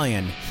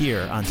 Stallion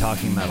here on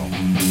Talking Metal.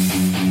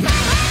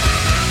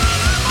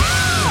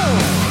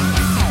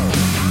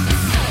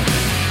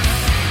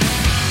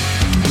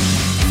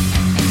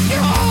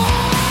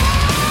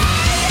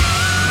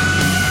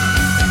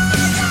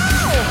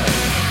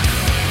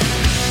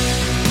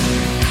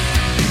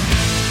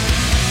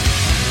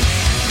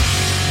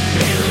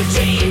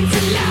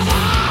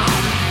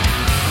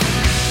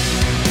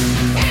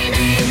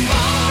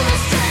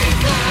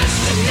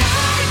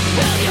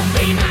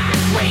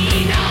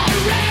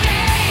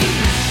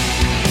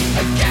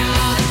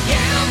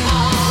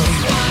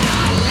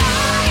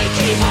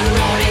 Keep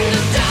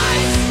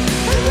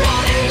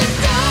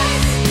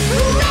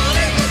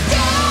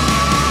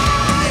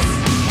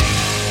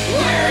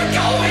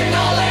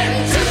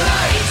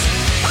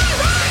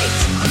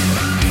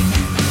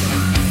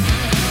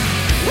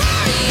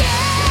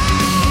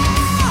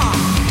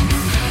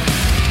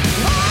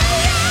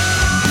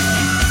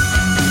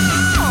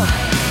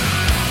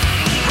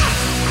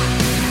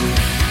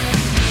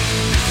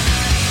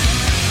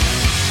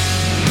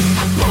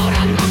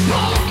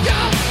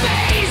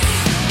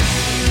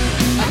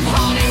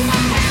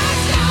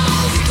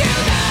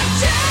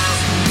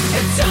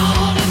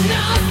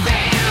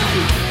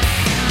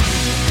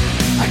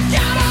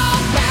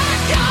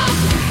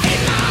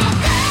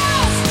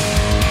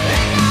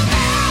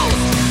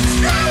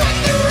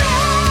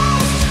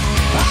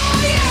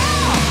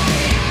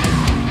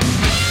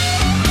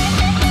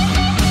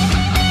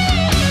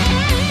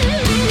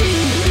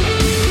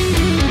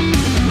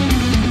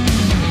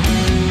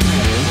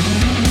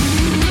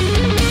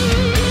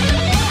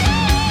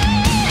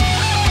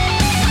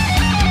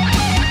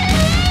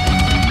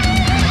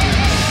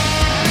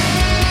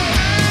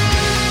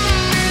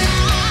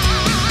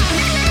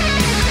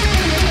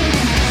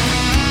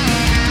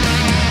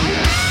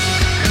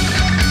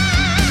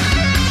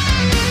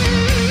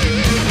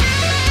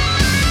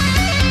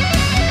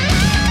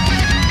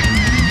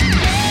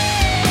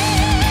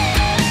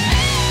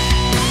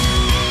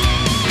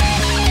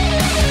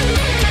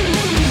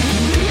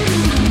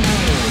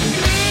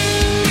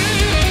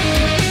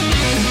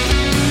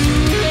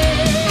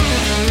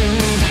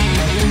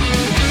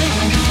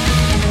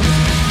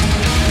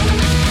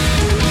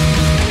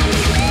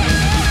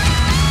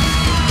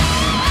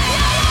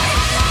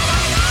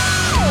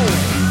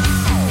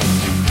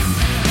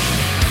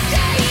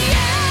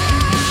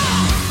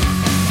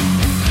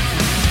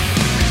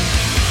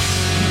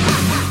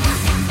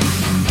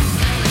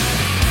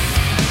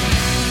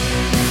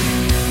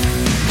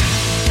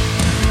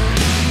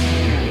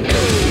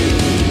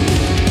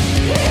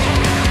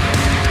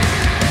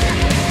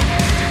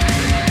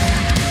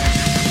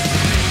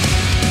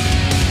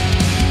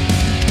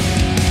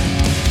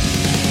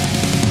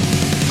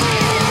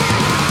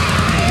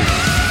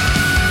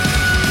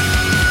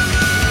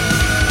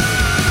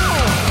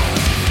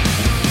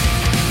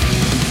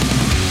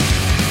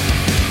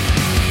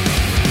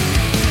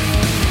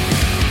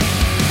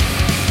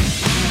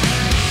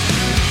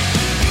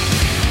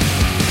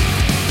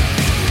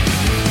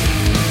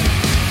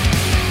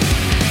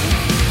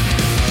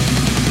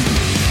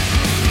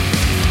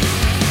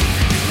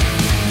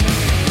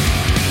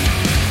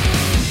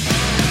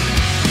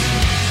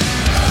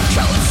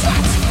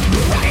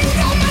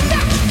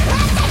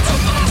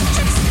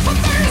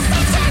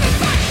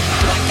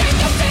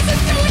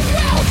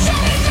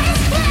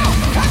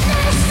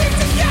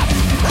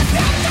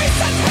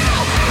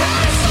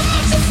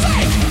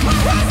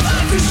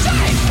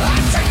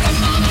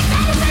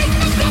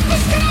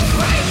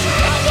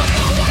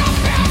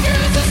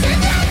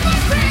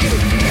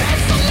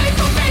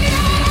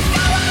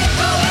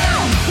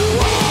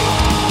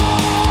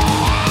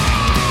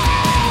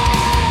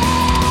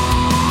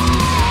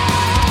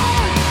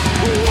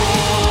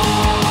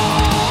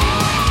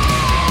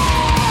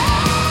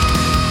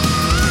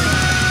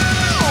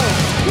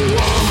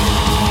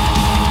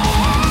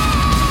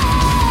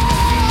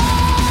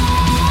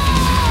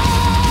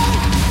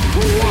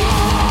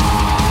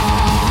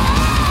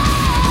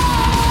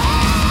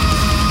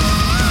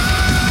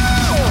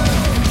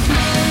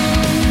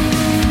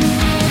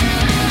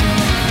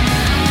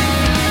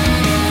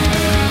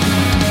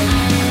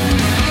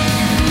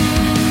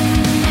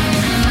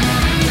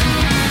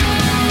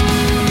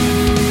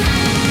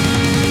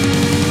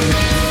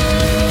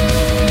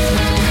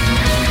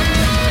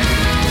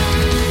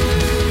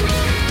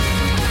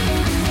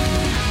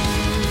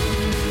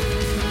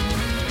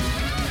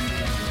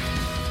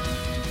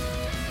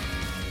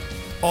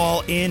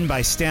In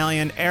by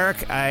Stallion.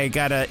 Eric, I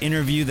got an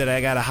interview that I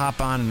got to hop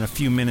on in a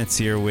few minutes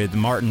here with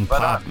Martin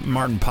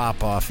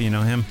Popoff. You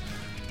know him?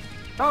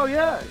 Oh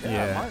yeah.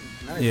 Yeah. Martin.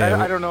 Nice. Yeah.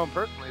 I don't know him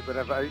personally, but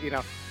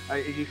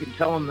you can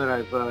tell him that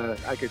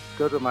I could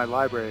go to my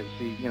library and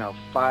see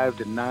 5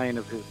 to 9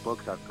 of his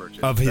books I've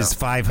purchased. Of his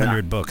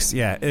 500 books,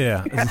 yeah.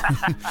 Yeah,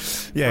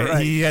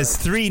 right. He has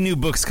 3 new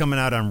books coming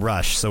out on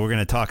Rush, so we're going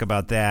to talk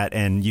about that.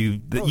 And you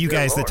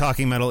guys, Lord. The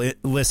Talking Metal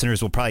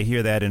listeners, will probably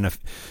hear that in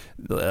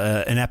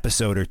an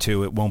episode or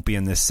two. It won't be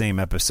in this same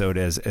episode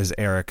as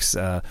Eric's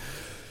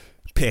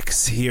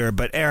picks here.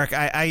 But Eric,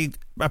 I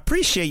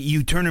appreciate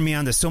you turning me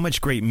on to so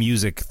much great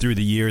music through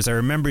the years. I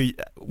remember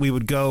we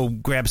would go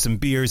grab some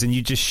beers and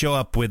you just show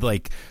up with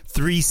like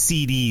 3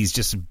 CDs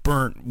just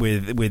burnt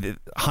with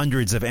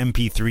hundreds of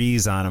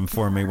MP3s on them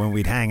for me when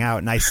we'd hang out,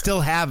 and I still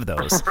have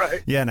those.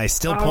 Right. Yeah, and I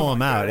still pull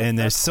them out, and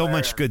there's so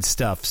much good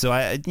stuff. So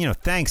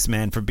thanks,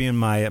 man, for being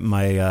my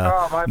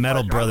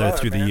metal brother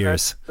through the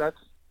years.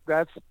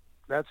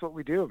 That's what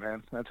we do,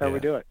 man. That's how we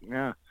do it.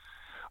 Yeah.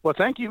 Well,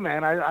 thank you,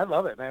 man. I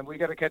love it, man. We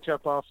got to catch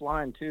up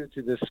offline, too,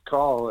 to this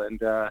call. And,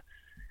 the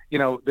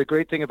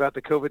great thing about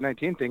the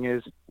COVID-19 thing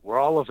is we're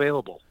all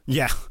available.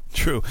 Yeah,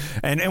 true.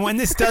 And when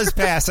this does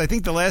pass, I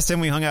think the last time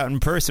we hung out in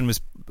person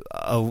was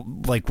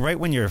right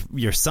when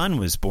your son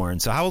was born.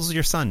 So how old is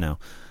your son now?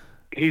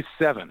 He's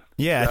 7.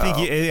 Yeah, so. I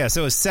think,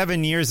 so it was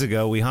 7 years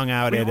ago. We hung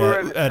out at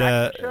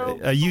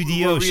a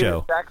UDO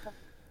show.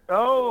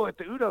 Oh, at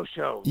the Udo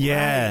show.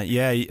 Yeah, right.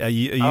 Yeah, a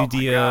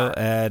UDO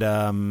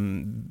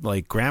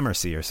at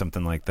Gramercy or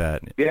something like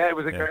that. Yeah, it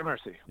was at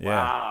Gramercy.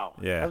 Wow.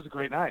 Yeah. That was a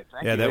great night.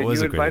 Thank you. That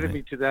was a great night. You invited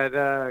me to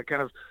that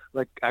kind of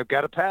I've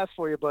got a pass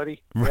for you,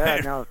 buddy.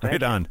 Right,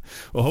 right on.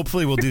 Well,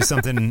 hopefully we'll do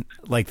something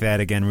like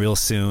that again real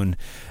soon,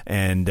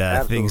 and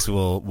things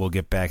will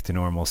get back to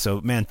normal.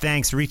 So, man,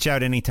 thanks. Reach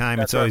out anytime.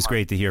 It's always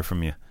great to hear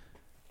from you.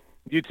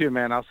 You too,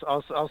 man.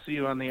 I'll see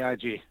you on the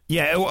IG.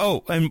 Yeah.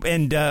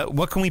 And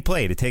what can we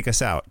play to take us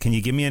out? Can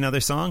you give me another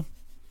song?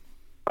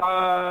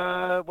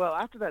 Well,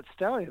 after that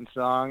Stallion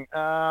song,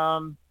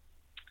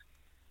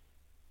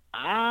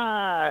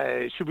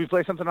 should we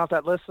play something off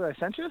that list that I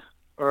sent you?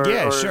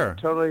 Sure.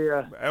 Totally.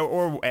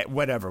 Or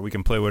whatever. We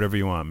can play whatever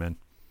you want, man.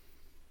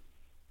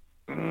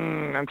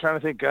 I'm trying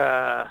to think.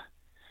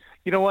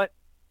 You know what?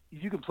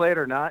 You can play it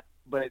or not.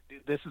 But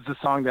this is the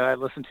song that I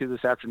listened to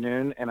this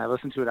afternoon, and I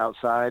listened to it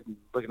outside,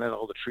 looking at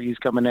all the trees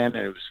coming in, and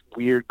it was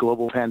weird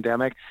global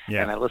pandemic.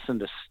 Yeah. And I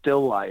listened to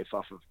Still Life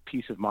off of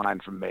Peace of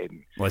Mind from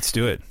Maiden. Let's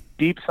do it.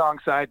 Deep song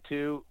side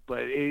too,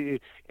 but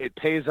it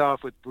pays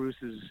off with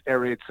Bruce's air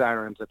raid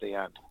sirens at the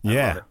end.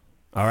 Yeah.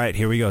 All right,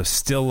 here we go.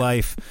 Still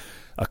Life,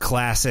 a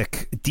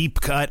classic, deep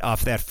cut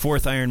off that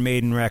 4th Iron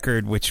Maiden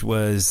record, which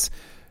was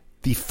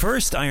the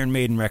first Iron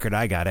Maiden record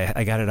I got.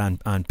 I got it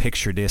on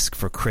picture disc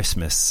for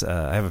Christmas.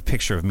 I have a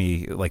picture of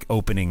me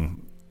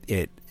opening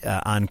it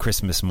on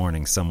Christmas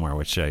morning somewhere,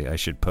 which I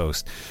should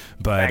post.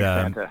 But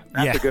thanks, Santa.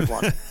 That's a good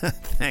one.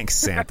 Thanks,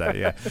 Santa.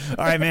 Yeah.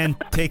 All right, man.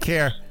 Take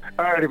care.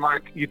 All righty,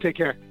 Mark. You take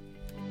care.